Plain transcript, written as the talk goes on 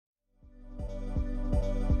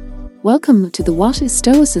Welcome to the What is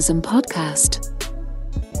Stoicism podcast.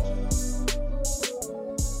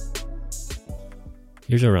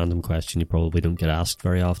 Here's a random question you probably don't get asked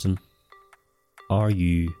very often. Are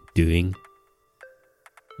you doing?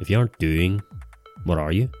 If you aren't doing, what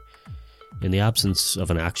are you? In the absence of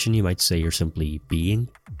an action, you might say you're simply being,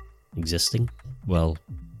 existing. Well,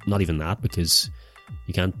 not even that, because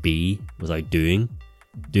you can't be without doing.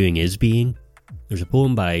 Doing is being. There's a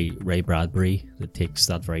poem by Ray Bradbury that takes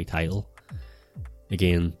that very title.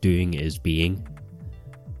 Again, doing is being.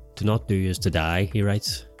 To not do is to die, he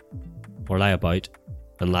writes. Or lie about,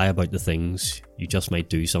 and lie about the things you just might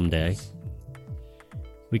do someday.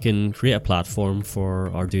 We can create a platform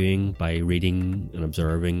for our doing by reading and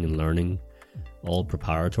observing and learning all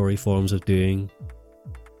preparatory forms of doing,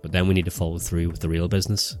 but then we need to follow through with the real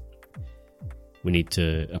business. We need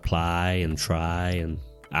to apply and try and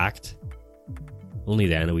act. Only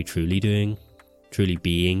then are we truly doing, truly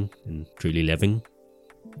being, and truly living.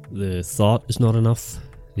 The thought is not enough.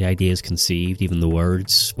 The ideas conceived, even the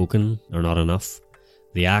words spoken, are not enough.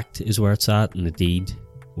 The act is where it's at, and the deed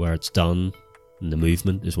where it's done, and the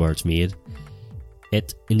movement is where it's made.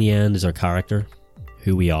 It, in the end, is our character,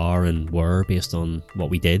 who we are and were based on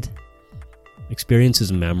what we did.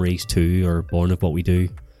 Experiences and memories, too, are born of what we do.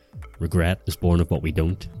 Regret is born of what we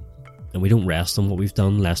don't. And we don't rest on what we've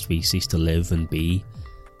done, lest we cease to live and be.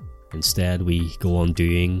 Instead, we go on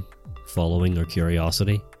doing, following our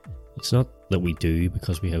curiosity. It's not that we do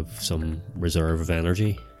because we have some reserve of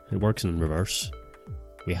energy. It works in reverse.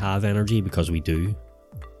 We have energy because we do.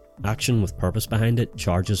 Action with purpose behind it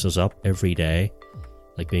charges us up every day,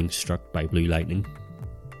 like being struck by blue lightning.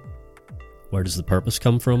 Where does the purpose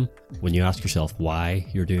come from? When you ask yourself why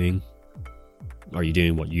you're doing. Are you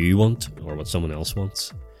doing what you want or what someone else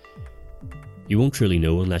wants? You won't truly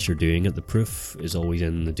know unless you're doing it. The proof is always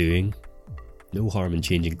in the doing. No harm in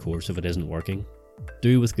changing course if it isn't working.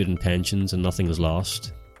 Do with good intentions and nothing is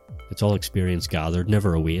lost. It's all experience gathered,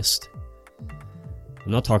 never a waste.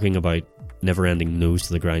 I'm not talking about never-ending nose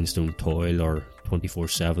to the grindstone toil or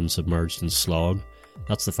 24/7 submerged in slog.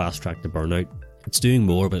 That's the fast track to burnout. It's doing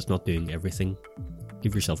more, but it's not doing everything.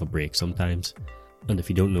 Give yourself a break sometimes. And if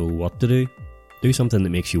you don't know what to do something that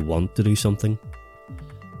makes you want to do something.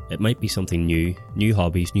 It might be something new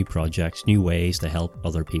hobbies, new projects, new ways to help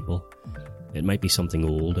other people. It might be something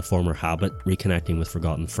old, a former habit, reconnecting with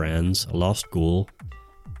forgotten friends, a lost goal.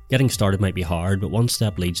 Getting started might be hard, but one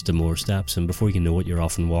step leads to more steps, and before you know it, you're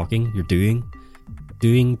off and walking. You're doing.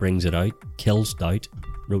 Doing brings it out, kills doubt,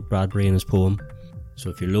 wrote Bradbury in his poem. So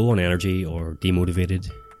if you're low on energy or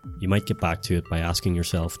demotivated, you might get back to it by asking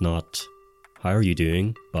yourself not, how are you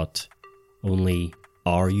doing, but only,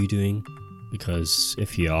 are you doing? Because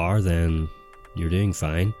if you are, then you're doing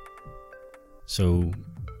fine. So,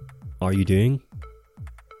 are you doing?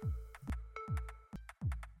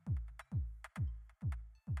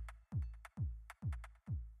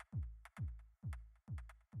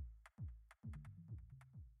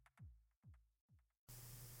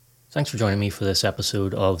 Thanks for joining me for this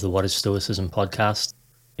episode of the What is Stoicism podcast.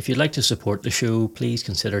 If you'd like to support the show, please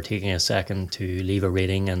consider taking a second to leave a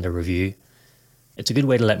rating and a review. It's a good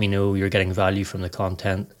way to let me know you're getting value from the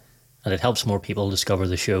content, and it helps more people discover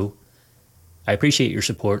the show. I appreciate your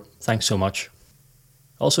support. Thanks so much.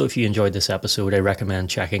 Also, if you enjoyed this episode, I recommend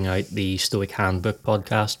checking out the Stoic Handbook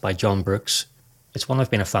podcast by John Brooks. It's one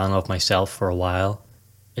I've been a fan of myself for a while.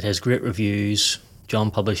 It has great reviews.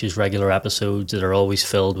 John publishes regular episodes that are always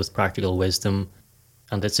filled with practical wisdom,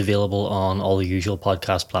 and it's available on all the usual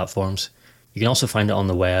podcast platforms. You can also find it on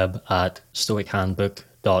the web at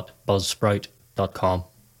stoichandbook.buzzsprout.com.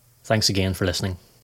 Thanks again for listening.